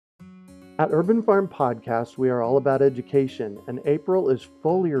At Urban Farm Podcast, we are all about education, and April is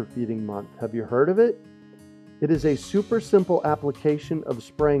foliar feeding month. Have you heard of it? It is a super simple application of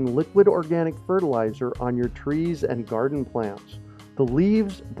spraying liquid organic fertilizer on your trees and garden plants. The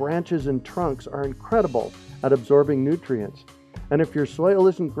leaves, branches, and trunks are incredible at absorbing nutrients. And if your soil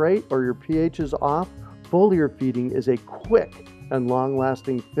isn't great or your pH is off, foliar feeding is a quick and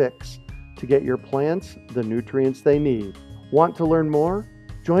long-lasting fix to get your plants the nutrients they need. Want to learn more?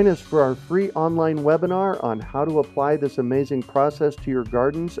 Join us for our free online webinar on how to apply this amazing process to your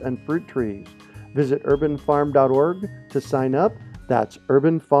gardens and fruit trees. Visit urbanfarm.org to sign up. That's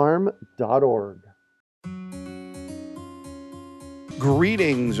urbanfarm.org.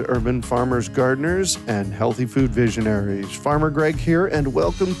 Greetings, urban farmers, gardeners, and healthy food visionaries. Farmer Greg here, and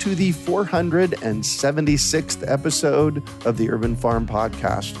welcome to the 476th episode of the Urban Farm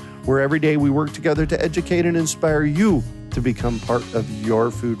Podcast, where every day we work together to educate and inspire you to become part of your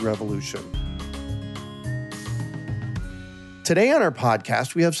food revolution. Today on our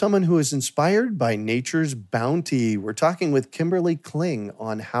podcast, we have someone who is inspired by nature's bounty. We're talking with Kimberly Kling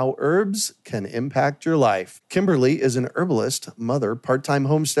on how herbs can impact your life. Kimberly is an herbalist, mother, part-time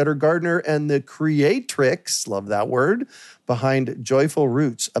homesteader, gardener, and the creatrix, love that word, behind Joyful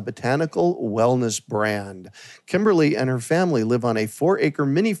Roots, a botanical wellness brand. Kimberly and her family live on a 4-acre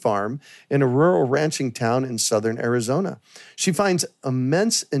mini farm in a rural ranching town in southern Arizona. She finds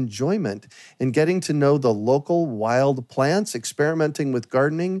immense enjoyment in getting to know the local wild plants, experimenting with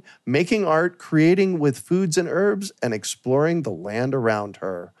gardening, making art, creating with foods and herbs, and exploring the land around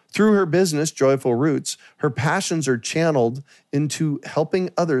her. Through her business, Joyful Roots, her passions are channeled into helping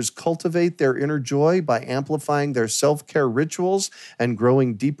others cultivate their inner joy by amplifying their self-care rituals and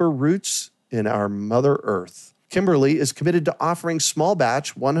growing deeper roots in our Mother Earth. Kimberly is committed to offering small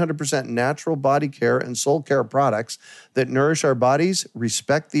batch, 100% natural body care and soul care products that nourish our bodies,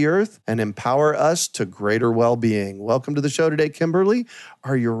 respect the earth, and empower us to greater well-being. Welcome to the show today, Kimberly.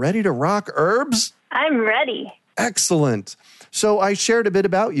 Are you ready to rock herbs? I'm ready. Excellent. So I shared a bit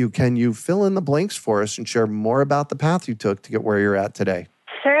about you. Can you fill in the blanks for us and share more about the path you took to get where you're at today?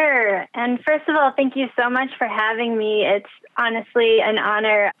 Sure. And first of all, thank you so much for having me. It's honestly an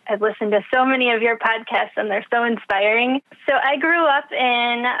honor. I've listened to so many of your podcasts, and they're so inspiring. So I grew up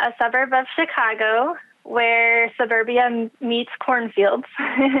in a suburb of Chicago where suburbia meets cornfields.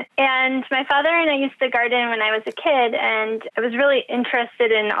 And my father and I used to garden when I was a kid, and I was really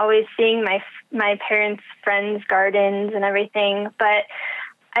interested in always seeing my parents' friends' gardens and everything. But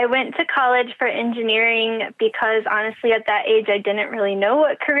I went to college for engineering because honestly at that age I didn't really know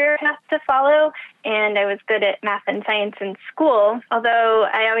what career path to follow, and I was good at math and science in school, although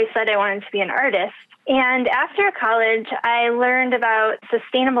I always said I wanted to be an artist. And after college, I learned about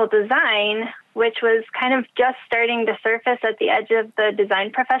sustainable design, which was kind of just starting to surface at the edge of the design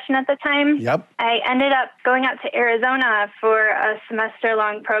profession at the time. Yep. I ended up going out to Arizona for a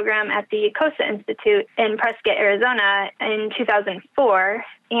semester-long program at the COSA Institute in Prescott, Arizona in 2004.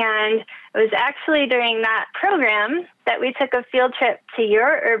 And it was actually during that program that we took a field trip to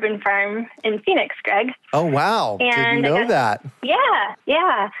your urban farm in Phoenix, Greg. Oh, wow. And didn't know that. Yeah.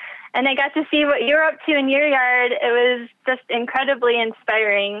 And I got to see what you're up to in your yard. It was just incredibly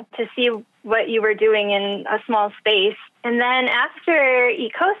inspiring to see what you were doing in a small space. And then after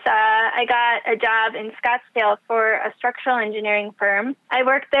ECOSA, I got a job in Scottsdale for a structural engineering firm. I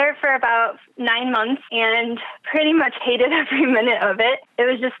worked there for about 9 months and pretty much hated every minute of it. It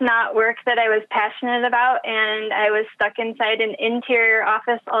was just not work that I was passionate about, and I was stuck inside an interior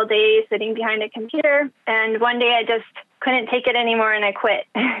office all day sitting behind a computer. And one day I just couldn't take it anymore and I quit.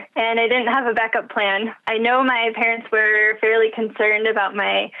 And I didn't have a backup plan. I know my parents were fairly concerned about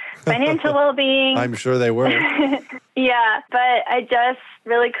my financial well-being. I'm sure they were. Yeah, but I just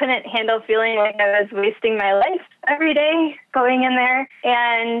really couldn't handle feeling like I was wasting my life every day going in there.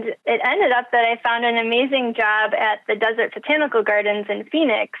 And it ended up that I found an amazing job at the Desert Botanical Gardens in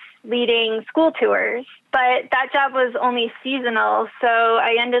Phoenix, leading school tours. But that job was only seasonal, so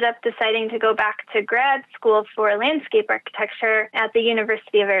I ended up deciding to go back to grad school for landscape architecture at the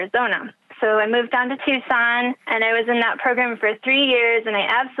University of Arizona. So I moved down to Tucson, and I was in that program for 3 years, and I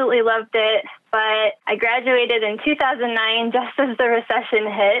absolutely loved it. But I graduated in 2009 just as the recession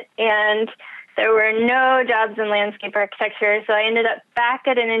hit, and there were no jobs in landscape architecture, so I ended up back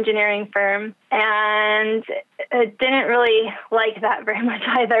at an engineering firm, and I didn't really like that very much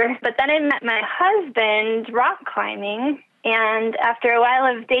either. But then I met my husband rock climbing, and after a while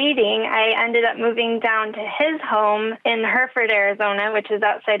of dating, I ended up moving down to his home in Hereford, Arizona, which is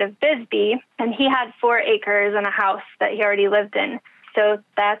outside of Bisbee, and he had 4 acres and a house that he already lived in. So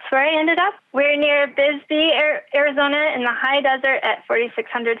that's where I ended up. We're near Bisbee, Arizona, in the high desert at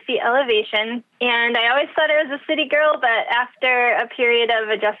 4,600 feet elevation. And I always thought I was a city girl, but after a period of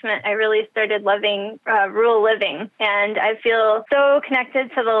adjustment, I really started loving rural living. And I feel so connected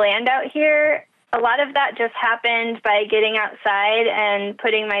to the land out here. A lot of that just happened by getting outside and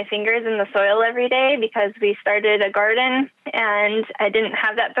putting my fingers in the soil every day, because we started a garden and I didn't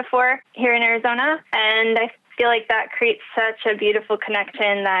have that before here in Arizona. And I feel like that creates such a beautiful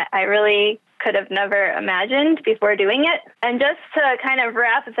connection that I really could have never imagined before doing it. And just to kind of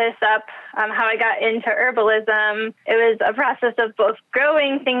wrap this up, how I got into herbalism, it was a process of both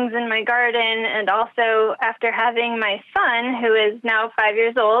growing things in my garden and also after having my son, who is now 5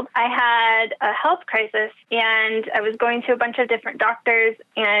 years old, I had a health crisis and I was going to a bunch of different doctors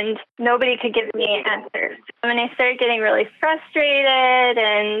and nobody could give me answers. When I started getting really frustrated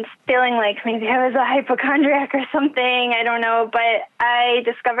and feeling like maybe I was a hypochondriac or something, I don't know, but I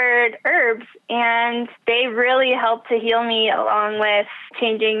discovered herbs and they really helped to heal me, along with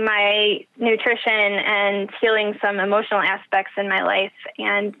changing my nutrition and healing some emotional aspects in my life.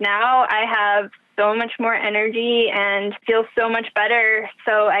 And now I have so much more energy and feel so much better,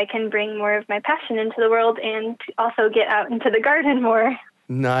 so I can bring more of my passion into the world and also get out into the garden more.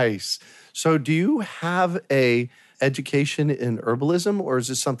 Nice. So do you have a education in herbalism, or is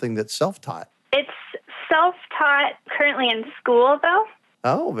this something that's self-taught? It's self-taught, currently in school, though.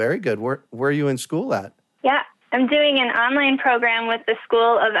 Oh, very good. Where are you in school at? Yeah, I'm doing an online program with the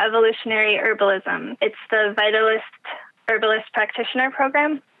School of Evolutionary Herbalism. It's the Vitalist Herbalist Practitioner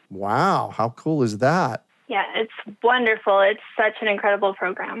Program. Wow, how cool is that? Yeah, it's wonderful. It's such an incredible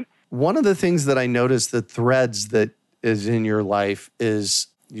program. One of the things that I noticed, the threads that is in your life, is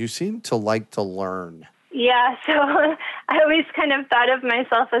you seem to like to learn. Yeah, so I always kind of thought of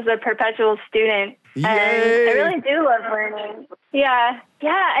myself as a perpetual student. Yay! And I really do love learning. Yeah,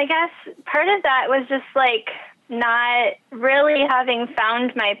 I guess part of that was just like not really having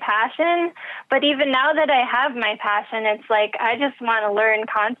found my passion. But even now that I have my passion, it's like I just want to learn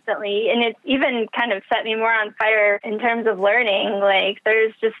constantly. And it even kind of set me more on fire in terms of learning. Like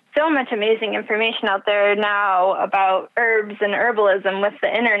there's just so much amazing information out there now about herbs and herbalism with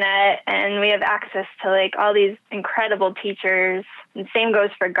the internet. And we have access to like all these incredible teachers. And same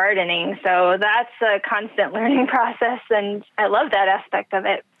goes for gardening. So that's a constant learning process. And I love that aspect of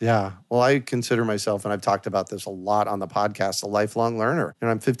it. Yeah. Well, I consider myself, and I've talked about this a lot on the podcast, a lifelong learner. And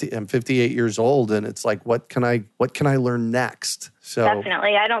I'm 58 years old, and it's like, what can I learn next? So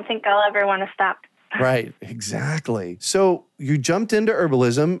definitely. I don't think I'll ever want to stop. Right. Exactly. So you jumped into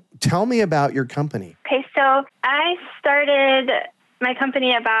herbalism. Tell me about your company. Okay. So I started my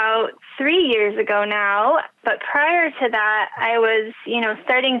company about 3 years ago now, but prior to that, I was,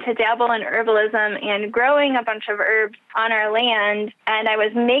 starting to dabble in herbalism and growing a bunch of herbs on our land, and I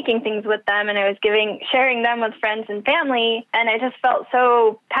was making things with them, and I was sharing them with friends and family, and I just felt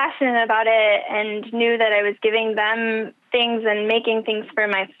so passionate about it and knew that I was giving them things and making things for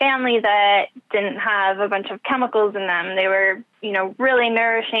my family that didn't have a bunch of chemicals in them. They were, really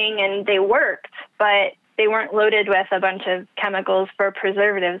nourishing and they worked, but they weren't loaded with a bunch of chemicals for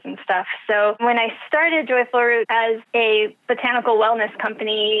preservatives and stuff. So when I started Joyful Root as a botanical wellness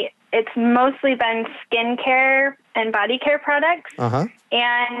company, it's mostly been skincare and body care products. Uh-huh.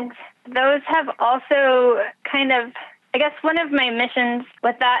 And those have also kind of, I guess one of my missions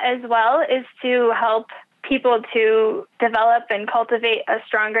with that as well is to help people to develop and cultivate a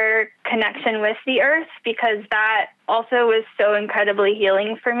stronger connection with the earth, because that also was so incredibly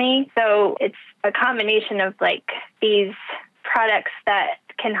healing for me. So it's a combination of like these products that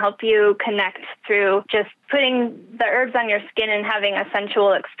can help you connect through just putting the herbs on your skin and having a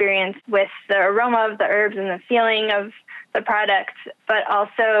sensual experience with the aroma of the herbs and the feeling of the product, but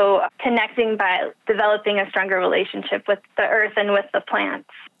also connecting by developing a stronger relationship with the earth and with the plants.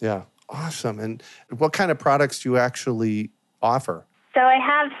 Yeah. Awesome. And what kind of products do you actually offer? So I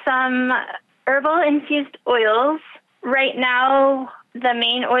have some herbal infused oils. Right now, the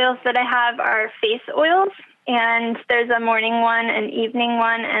main oils that I have are face oils, and there's a morning one, an evening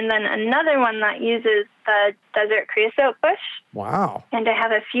one, and then another one that uses the desert creosote bush. Wow. And I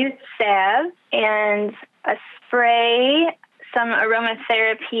have a few salves and a spray, some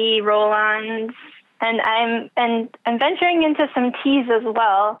aromatherapy roll-ons, and I'm venturing into some teas as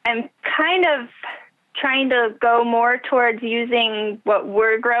well. I'm kind of trying to go more towards using what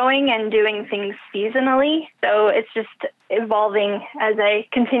we're growing and doing things seasonally. So it's just evolving as I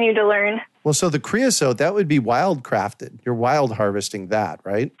continue to learn. Well, so the creosote, that would be wild crafted. You're wild harvesting that,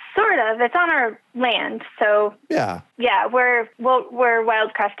 right? Sort of. It's on our land. So yeah, we're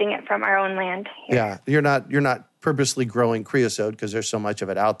wild crafting it from our own land here. Yeah. You're not purposely growing creosote because there's so much of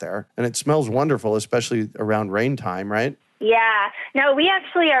it out there. And it smells wonderful, especially around rain time, right? Yeah. No, we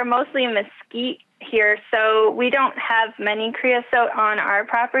actually are mostly mesquite here, so we don't have many creosote on our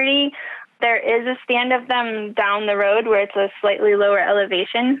property. There is a stand of them down the road where it's a slightly lower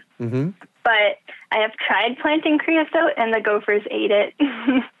elevation. Mm-hmm. But I have tried planting creosote, and the gophers ate it.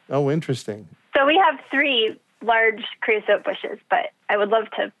 Oh, interesting. So we have 3 large creosote bushes, but I would love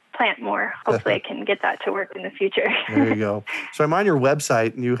to plant more. Hopefully I can get that to work in the future. There you go. So I'm on your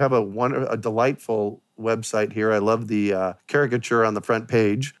website, and you have a delightful website here. I love the caricature on the front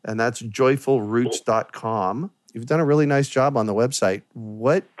page, and that's joyfulroots.com. You've done a really nice job on the website.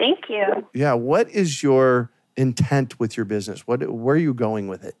 Thank you. Yeah, what is your intent with your business? Where are you going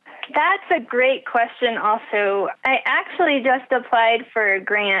with it? That's a great question also. I actually just applied for a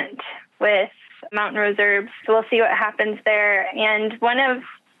grant with Mountain Rose Herbs, so we'll see what happens there. And one of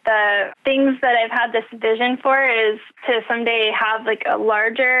the things that I've had this vision for is to someday have like a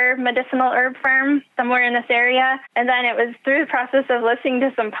larger medicinal herb farm somewhere in this area. And then it was through the process of listening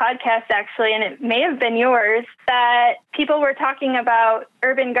to some podcasts actually, and it may have been yours, that people were talking about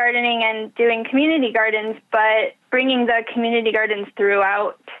urban gardening and doing community gardens, but bringing the community gardens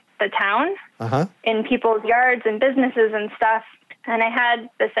throughout the town in people's yards and businesses and stuff. And I had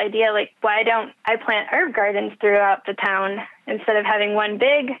this idea, like, why don't I plant herb gardens throughout the town instead of having one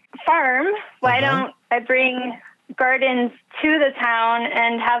big farm? Why don't I bring gardens to the town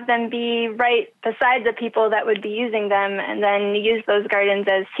and have them be right beside the people that would be using them, and then use those gardens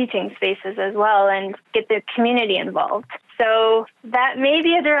as teaching spaces as well and get the community involved? So that may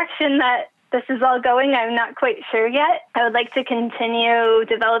be a direction that this is all going. I'm not quite sure yet. I would like to continue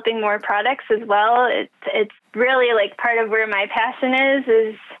developing more products as well. It's really like part of where my passion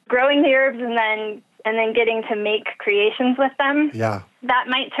is growing the herbs and then getting to make creations with them. Yeah. That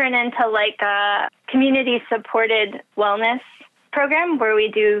might turn into like a community-supported wellness program where we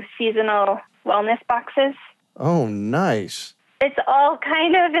do seasonal wellness boxes. Oh, nice. It's all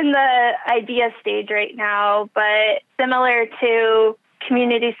kind of in the idea stage right now, but similar to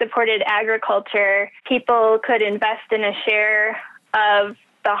community-supported agriculture, people could invest in a share of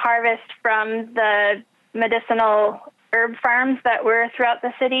the harvest from the medicinal herb farms that were throughout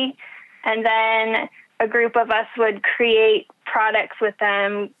the city, and then a group of us would create products with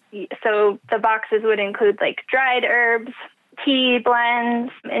them. So the boxes would include like dried herbs, tea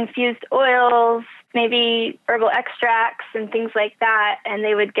blends, infused oils, maybe herbal extracts and things like that, and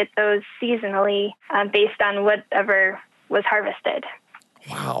they would get those seasonally based on whatever was harvested.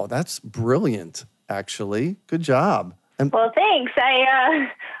 Wow, that's brilliant, actually. Good job. Well, thanks.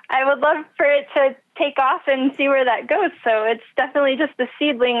 I would love for it to take off and see where that goes. So it's definitely just a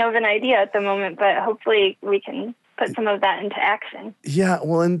seedling of an idea at the moment, but hopefully we can put some of that into action. Yeah,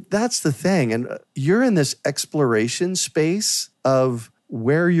 well, and that's the thing. And you're in this exploration space of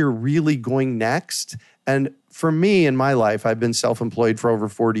where you're really going next. And for me in my life, I've been self-employed for over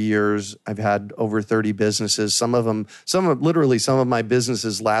 40 years. I've had over 30 businesses. Some of my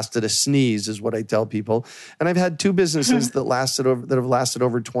businesses lasted a sneeze is what I tell people. And I've had 2 businesses that have lasted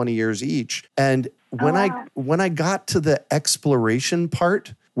over 20 years each. And when I got to the exploration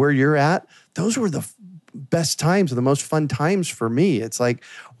part where you're at, those were the best times, the most fun times for me. It's like,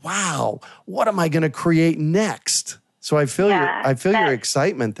 wow, what am I going to create next? So I feel your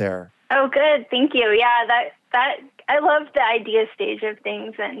excitement there. Oh, good. Thank you. Yeah, that I love the idea stage of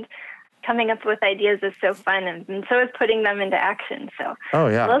things, and coming up with ideas is so fun, and so is putting them into action. So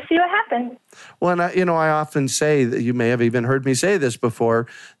we'll see what happens. Well, and I often say that, you may have even heard me say this before,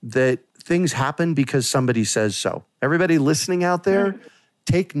 that things happen because somebody says so. Everybody listening out there,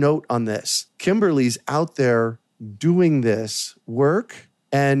 take note on this. Kimberly's out there doing this work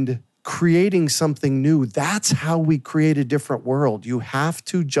and creating something new. That's how we create a different world. You have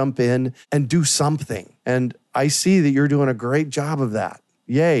to jump in and do something. And I see that you're doing a great job of that.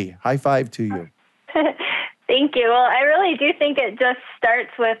 Yay. High five to you. Thank you. Well, I really do think it just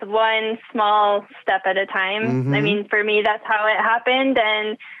starts with one small step at a time. Mm-hmm. I mean, for me, that's how it happened.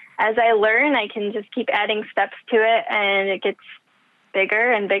 And as I learn, I can just keep adding steps to it, and it gets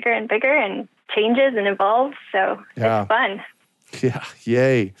bigger and bigger and bigger and changes and evolves. So it's fun. Yeah.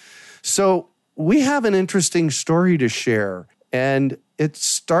 Yay. So we have an interesting story to share, and it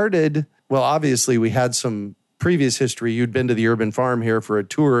started, well, obviously we had some previous history. You'd been to the urban farm here for a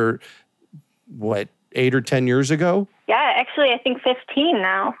tour, 8 or 10 years ago? Yeah, actually, I think 15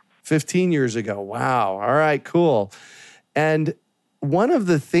 now. 15 years ago. Wow. All right, cool. And one of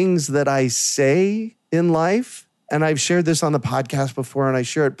the things that I say in life, and I've shared this on the podcast before, and I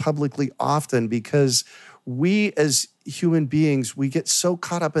share it publicly often, because we as human beings, we get so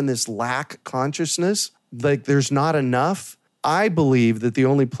caught up in this lack consciousness like there's not enough. I believe that the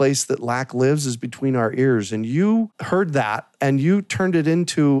only place that lack lives is between our ears. And you heard that and you turned it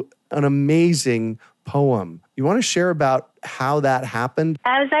into an amazing poem. You want to share about how that happened?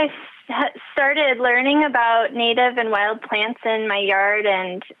 As I started learning about native and wild plants in my yard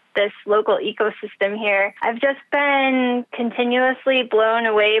and this local ecosystem here, I've just been continuously blown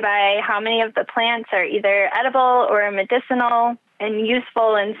away by how many of the plants are either edible or medicinal and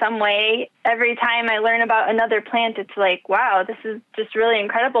useful in some way. Every time I learn about another plant, it's like, wow, this is just really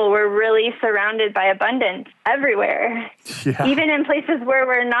incredible. We're really surrounded by abundance everywhere, even in places where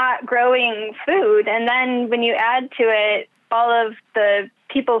we're not growing food. And then when you add to it all of the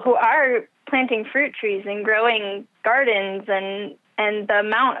people who are planting fruit trees and growing gardens and the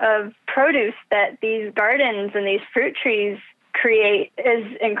amount of produce that these gardens and these fruit trees create is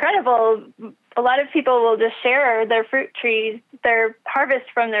incredible. A lot of people will just share their fruit trees, their harvest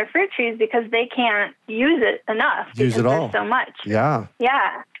from their fruit trees because they can't use it enough. Use it all. There's so much. Yeah.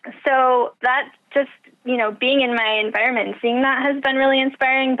 Yeah. So that just, being in my environment and seeing that has been really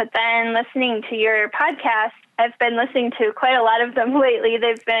inspiring. But then listening to your podcast, I've been listening to quite a lot of them lately.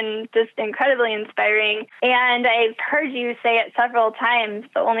 They've been just incredibly inspiring. And I've heard you say it several times,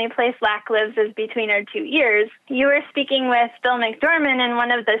 the only place lack lives is between our two ears. You were speaking with Bill McDorman in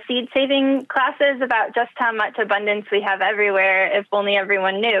one of the seed saving classes about just how much abundance we have everywhere if only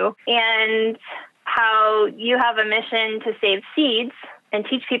everyone knew. And how you have a mission to save seeds and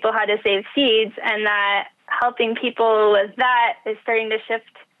teach people how to save seeds, and that helping people with that is starting to shift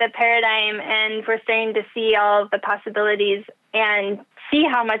the paradigm, and we're starting to see all of the possibilities and see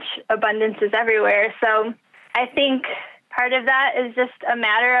how much abundance is everywhere. So I think part of that is just a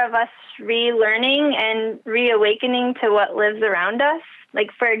matter of us relearning and reawakening to what lives around us.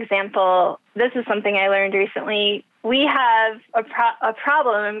 Like, for example, this is something I learned recently. We have a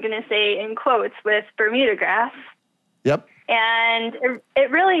problem, I'm going to say in quotes, with Bermuda grass. Yep. And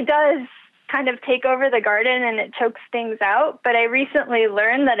it really does kind of take over the garden and it chokes things out. But I recently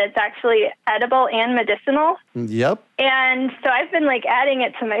learned that it's actually edible and medicinal. Yep. And so I've been adding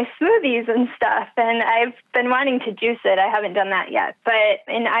it to my smoothies and stuff, and I've been wanting to juice it. I haven't done that yet. But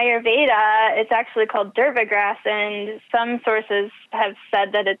in Ayurveda, it's actually called durva grass, and some sources have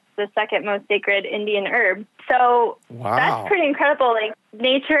said that it's the second most sacred Indian herb. So That's pretty incredible.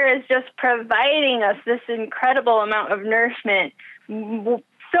 Nature is just providing us this incredible amount of nourishment,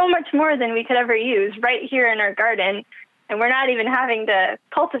 so much more than we could ever use right here in our garden, and we're not even having to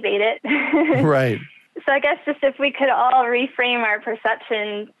cultivate it. Right. So I guess just if we could all reframe our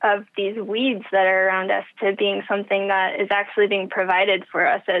perception of these weeds that are around us to being something that is actually being provided for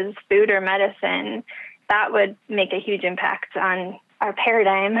us as food or medicine, that would make a huge impact on our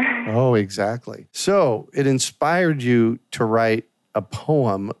paradigm. Oh, exactly. So it inspired you to write a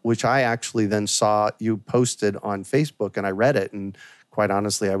poem, which I actually then saw you posted on Facebook, and I read it, and quite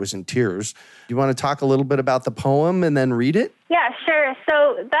honestly, I was in tears. You want to talk a little bit about the poem and then read it? Yeah, sure.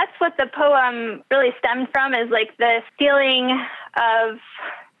 So that's what the poem really stemmed from, is this feeling of,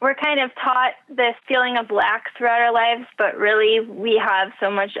 we're kind of taught this feeling of lack throughout our lives, but really we have so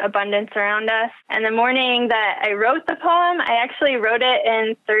much abundance around us. And the morning that I wrote the poem, I actually wrote it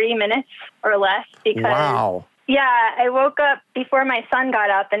in 30 minutes or less because... Wow. Yeah, I woke up before my son got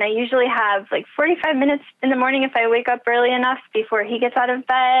up, and I usually have 45 minutes in the morning if I wake up early enough before he gets out of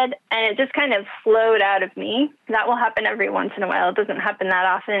bed, and it just kind of flowed out of me. That will happen every once in a while. It doesn't happen that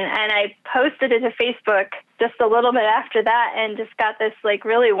often. And I posted it to Facebook just a little bit after that and just got this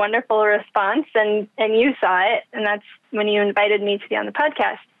really wonderful response, and you saw it, and that's when you invited me to be on the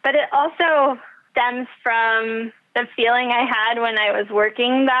podcast. But it also stems from the feeling I had when I was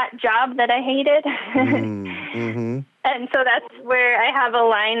working that job that I hated. Mm-hmm. And so that's where I have a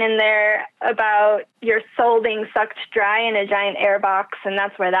line in there about your soul being sucked dry in a giant air box, and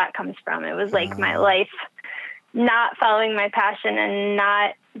that's where that comes from. It was my life not following my passion and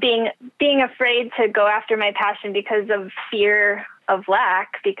not being afraid to go after my passion because of fear of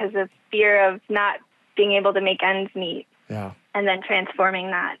lack, because of fear of not being able to make ends meet. Yeah. And then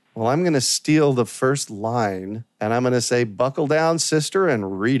transforming that. Well, I'm going to steal the first line, and I'm going to say, buckle down, sister,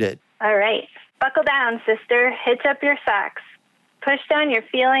 and read it. All right. Buckle down, sister. Hitch up your socks. Push down your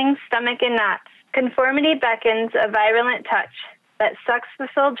feelings, stomach in knots. Conformity beckons a virulent touch that sucks the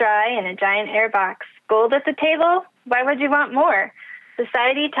soul dry in a giant air box. Gold at the table? Why would you want more?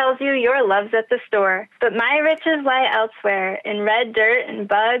 Society tells you your love's at the store, but my riches lie elsewhere, in red dirt and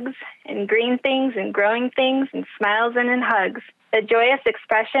bugs, in green things and growing things, and smiles and in hugs. The joyous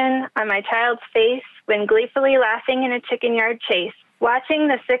expression on my child's face when gleefully laughing in a chicken yard chase. Watching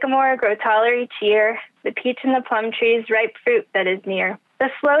the sycamore grow taller each year, the peach and the plum trees ripe fruit that is near. The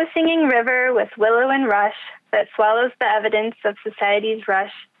slow-singing river with willow and rush that swallows the evidence of society's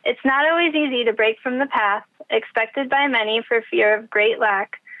rush. It's not always easy to break from the path, expected by many for fear of great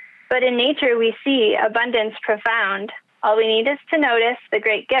lack. But in nature we see abundance profound. All we need is to notice the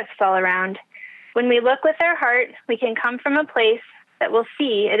great gifts all around. When we look with our heart, we can come from a place that will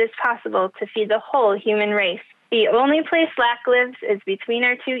see it is possible to feed the whole human race. The only place lack lives is between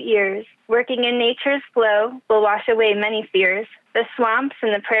our two ears. Working in nature's flow will wash away many fears. The swamps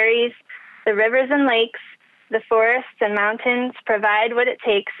and the prairies, the rivers and lakes, the forests and mountains provide what it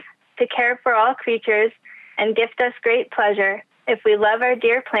takes to care for all creatures and gift us great pleasure if we love our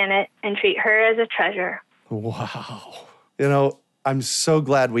dear planet and treat her as a treasure. Wow. I'm so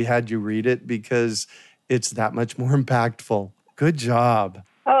glad we had you read it because it's that much more impactful. Good job.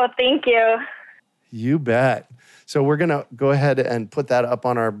 Oh, thank you. You bet. So we're going to go ahead and put that up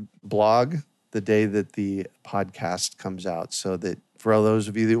on our blog the day that the podcast comes out so that for all those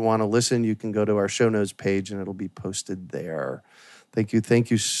of you that want to listen, you can go to our show notes page and it'll be posted there. Thank you.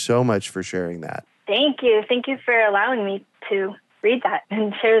 Thank you so much for sharing that. Thank you. Thank you for allowing me to read that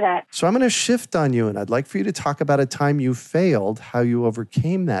and share that. So I'm going to shift on you, and I'd like for you to talk about a time you failed, how you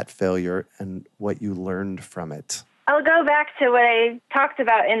overcame that failure, and what you learned from it. I'll go back to what I talked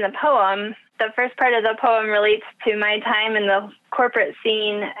about in the poem. The first part of the poem relates to my time in the corporate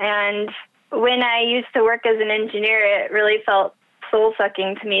scene, and when I used to work as an engineer, it really felt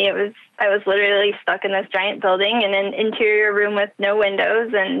soul-sucking to me. I was literally stuck in this giant building in an interior room with no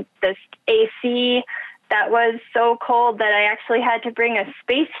windows and this AC that was so cold that I actually had to bring a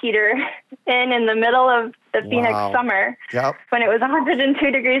space heater in the middle of the Phoenix summer when it was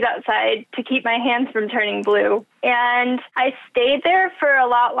 102 degrees outside to keep my hands from turning blue. And I stayed there for a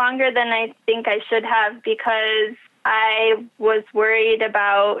lot longer than I think I should have because I was worried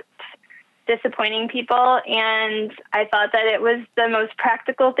about disappointing people, and I thought that it was the most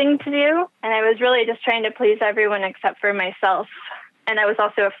practical thing to do, and I was really just trying to please everyone except for myself, and I was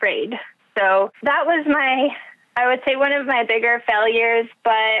also afraid. So that was I would say one of my bigger failures,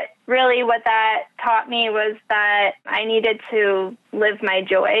 but really what that taught me was that I needed to live my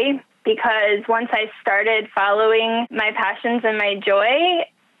joy, because once I started following my passions and my joy,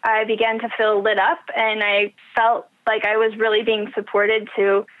 I began to feel lit up, and I felt like I was really being supported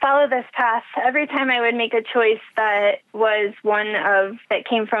to follow this path. Every time I would make a choice that was that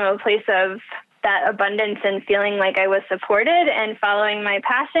came from a place of that abundance and feeling like I was supported and following my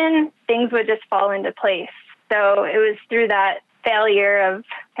passion, things would just fall into place. So it was through that failure of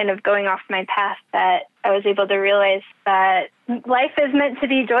kind of going off my path that I was able to realize that life is meant to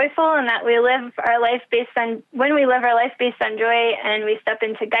be joyful, and that when we live our life based on joy, and we step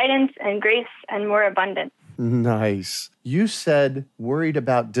into guidance and grace and more abundance. Nice. You said worried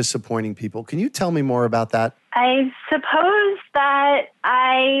about disappointing people. Can you tell me more about that? I suppose that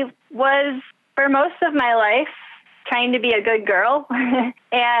I was, for most of my life, trying to be a good girl.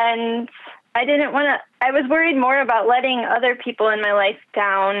 And I was worried more about letting other people in my life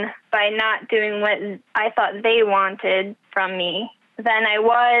down by not doing what I thought they wanted from me than I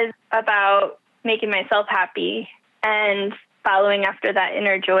was about making myself happy and following after that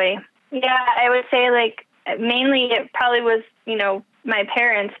inner joy. Yeah, I would say mainly it probably was, my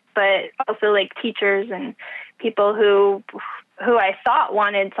parents, but also teachers and people who I thought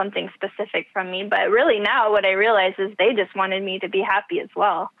wanted something specific from me. But really now what I realize is they just wanted me to be happy as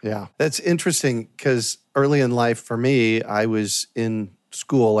well. Yeah, that's interesting because early in life for me, I was in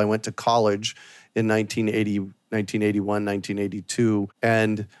school. I went to college in 1981, 1982.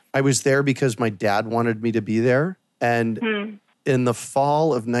 And I was there because my dad wanted me to be there. And in the fall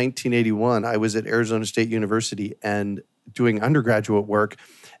of 1981, I was at Arizona State University and doing undergraduate work.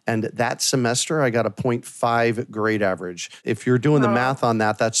 And that semester, I got a 0.5 grade average. If you're doing the math on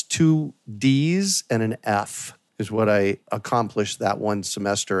that, that's 2 Ds and an F is what I accomplished that one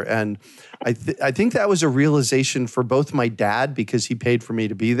semester. And I think that was a realization for both my dad, because he paid for me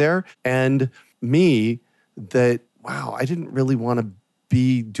to be there, and me, that, wow, I didn't really want to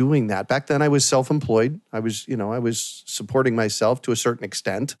be doing that. Back then I was self-employed. I was supporting myself to a certain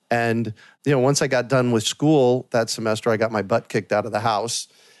extent. And, once I got done with school that semester, I got my butt kicked out of the house.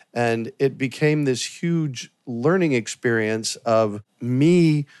 And it became this huge learning experience of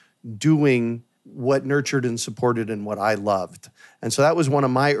me doing what nurtured and supported and what I loved. And so that was one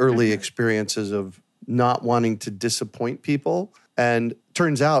of my early experiences of not wanting to disappoint people. And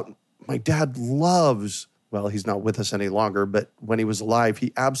turns out my dad he's not with us any longer, but when he was alive,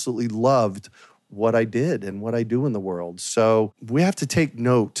 he absolutely loved what I did and what I do in the world. So we have to take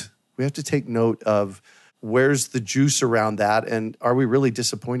note. We have to take note of where's the juice around that? And are we really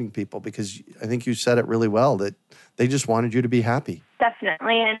disappointing people? Because I think you said it really well, that they just wanted you to be happy.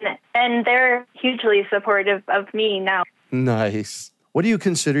 Definitely. And they're hugely supportive of me now. Nice. What do you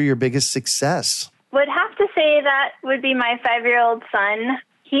consider your biggest success? Would have to say that would be my 5-year-old son.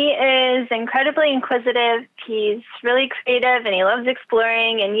 He is incredibly inquisitive. He's really creative, and he loves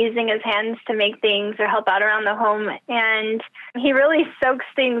exploring and using his hands to make things or help out around the home. And he really soaks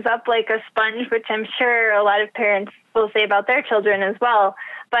things up like a sponge, which I'm sure a lot of parents will say about their children as well.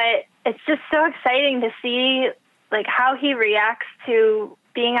 But it's just so exciting to see like how he reacts to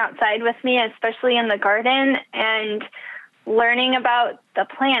being outside with me, especially in the garden, and learning about the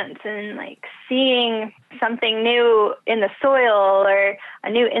plants and like seeing something new in the soil or a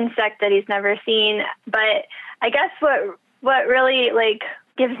new insect that he's never seen. But I guess what really like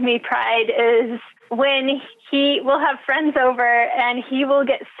gives me pride is when he will have friends over and he will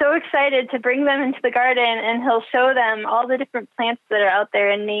get so excited to bring them into the garden, and he'll show them all the different plants that are out there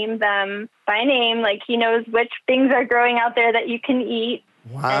and name them by name. Like he knows which things are growing out there that you can eat.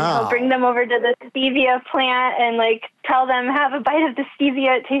 Wow. And he'll bring them over to the stevia plant and like tell them, have a bite of the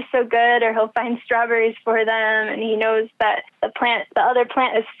stevia, it tastes so good. Or he'll find strawberries for them, and he knows that the other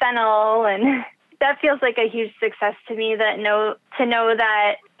plant is fennel. And that feels like a huge success to me, to know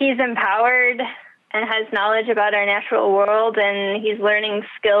that he's empowered and has knowledge about our natural world, and he's learning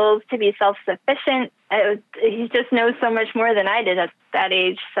skills to be self-sufficient. He just knows so much more than I did at that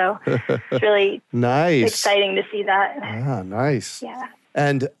age. So it's really nice, exciting to see that. Ah, nice. Yeah.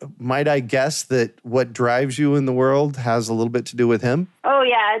 And might I guess that what drives you in the world has a little bit to do with him? Oh,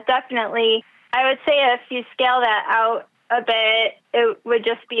 yeah, definitely. I would say if you scale that out a bit, it would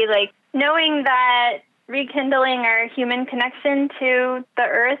just be like knowing that rekindling our human connection to the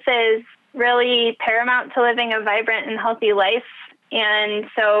earth is really paramount to living a vibrant and healthy life. And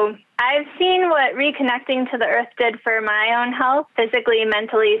so I've seen what reconnecting to the earth did for my own health, physically,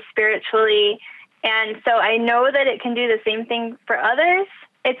 mentally, spiritually. And so I know that it can do the same thing for others.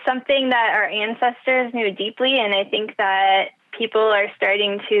 It's something that our ancestors knew deeply, and I think that people are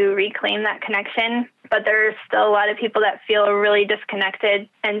starting to reclaim that connection. But there's still a lot of people that feel really disconnected.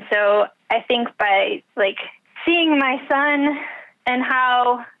 And so I think by like seeing my son and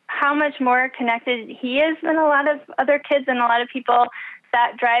how much more connected he is than a lot of other kids and a lot of people,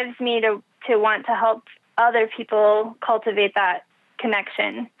 that drives me to want to help other people cultivate that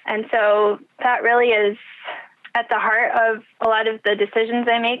connection. And so that really is at the heart of a lot of the decisions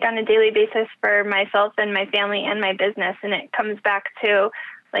I make on a daily basis for myself and my family and my business. And it comes back to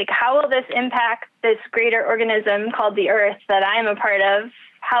like, how will this impact this greater organism called the earth that I'm a part of?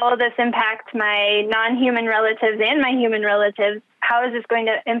 How will this impact my non-human relatives and my human relatives? How is this going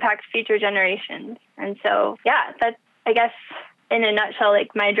to impact future generations? And so, yeah, that's, I guess, in a nutshell, like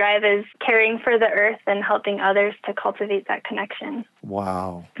my drive is caring for the earth and helping others to cultivate that connection.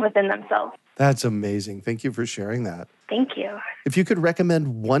 Wow. Within themselves. That's amazing. Thank you for sharing that. Thank you. If you could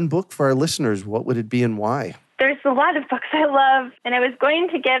recommend one book for our listeners, what would it be and why? There's a lot of books I love, and I was going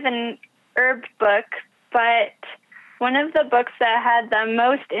to give an herb book, but one of the books that had the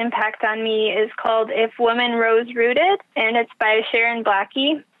most impact on me is called If Women Rose Rooted, and it's by Sharon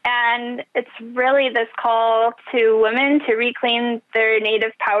Blackie. And it's really this call to women to reclaim their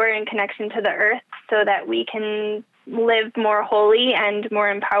native power and connection to the earth so that we can live more wholly and more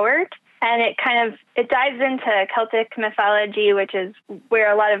empowered. And it dives into Celtic mythology, which is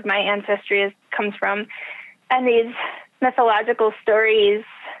where a lot of my ancestry comes from. And these mythological stories,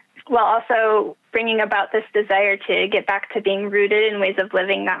 while also bringing about this desire to get back to being rooted in ways of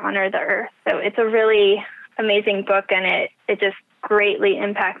living that honor the earth. So it's a really amazing book, and it just greatly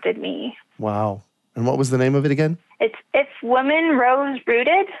impacted me. Wow. And what was the name of it again? It's If Women Rose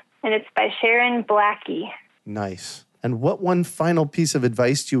Rooted, and it's by Sharon Blackie. Nice. And what one final piece of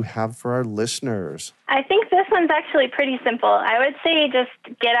advice do you have for our listeners? I think this one's actually pretty simple. I would say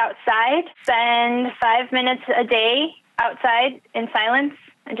just get outside, spend 5 minutes a day outside in silence,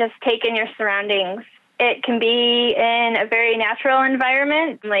 and just take in your surroundings. It can be in a very natural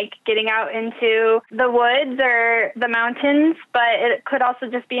environment, like getting out into the woods or the mountains, but it could also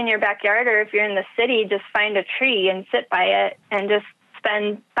just be in your backyard, or if you're in the city, just find a tree and sit by it and just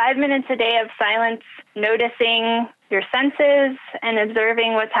spend 5 minutes a day of silence, noticing your senses and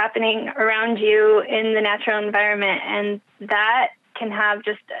observing what's happening around you in the natural environment. And that can have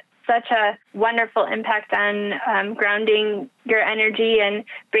just such a wonderful impact on grounding your energy and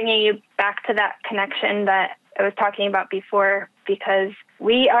bringing you back to that connection that I was talking about before, because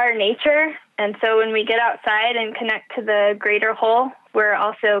we are nature. And so when we get outside and connect to the greater whole, we're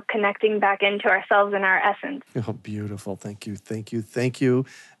also connecting back into ourselves and our essence. Oh, beautiful. Thank you. Thank you. Thank you.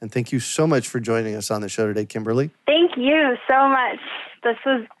 And thank you so much for joining us on the show today, Kimberly. Thank you so much. This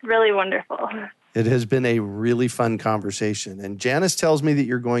was really wonderful. It has been a really fun conversation. And Janice tells me that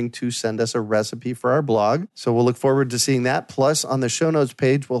you're going to send us a recipe for our blog. So we'll look forward to seeing that. Plus, on the show notes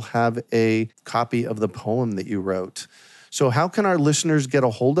page, we'll have a copy of the poem that you wrote. So how can our listeners get a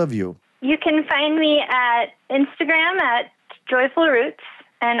hold of you? You can find me at Instagram at Joyful Roots,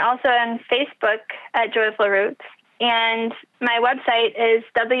 and also on Facebook at Joyful Roots. And my website is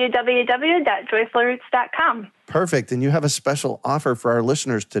www.joyfulroots.com. Perfect. And you have a special offer for our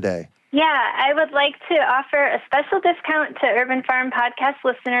listeners today. Yeah, I would like to offer a special discount to Urban Farm podcast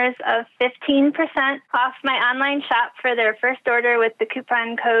listeners of 15% off my online shop for their first order with the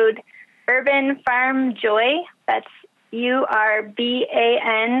coupon code Urban Farm Joy. That's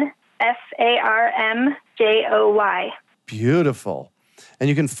URBANFARMJOY. Beautiful. And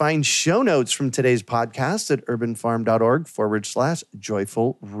you can find show notes from today's podcast at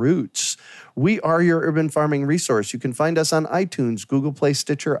urbanfarm.org/joyful roots. We are your urban farming resource. You can find us on iTunes, Google Play,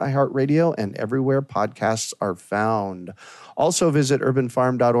 Stitcher, iHeartRadio, and everywhere podcasts are found. Also visit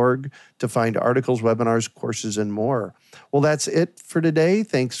urbanfarm.org to find articles, webinars, courses, and more. Well, that's it for today.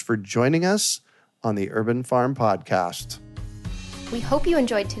 Thanks for joining us on the Urban Farm Podcast. We hope you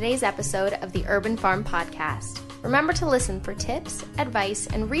enjoyed today's episode of the Urban Farm Podcast. Remember to listen for tips, advice,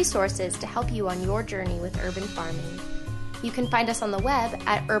 and resources to help you on your journey with urban farming. You can find us on the web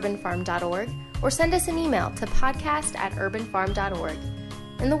at urbanfarm.org or send us an email to podcast@urbanfarm.org.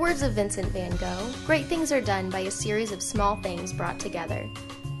 In the words of Vincent van Gogh, great things are done by a series of small things brought together.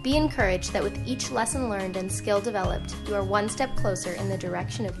 Be encouraged that with each lesson learned and skill developed, you are one step closer in the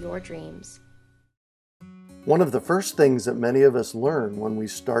direction of your dreams. One of the first things that many of us learn when we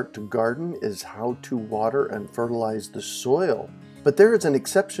start to garden is how to water and fertilize the soil. But there is an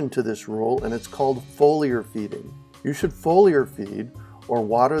exception to this rule, and it's called foliar feeding. You should foliar feed or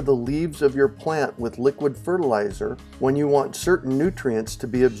water the leaves of your plant with liquid fertilizer when you want certain nutrients to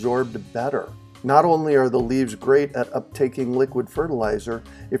be absorbed better. Not only are the leaves great at uptaking liquid fertilizer,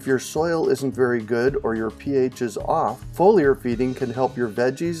 if your soil isn't very good or your pH is off, foliar feeding can help your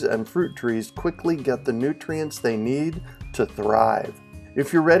veggies and fruit trees quickly get the nutrients they need to thrive.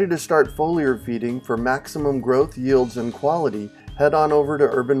 If you're ready to start foliar feeding for maximum growth, yields, and quality, head on over to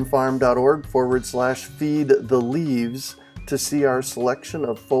urbanfarm.org/feed the leaves to see our selection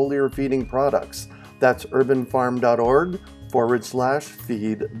of foliar feeding products. That's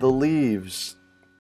urbanfarm.org/feed the leaves.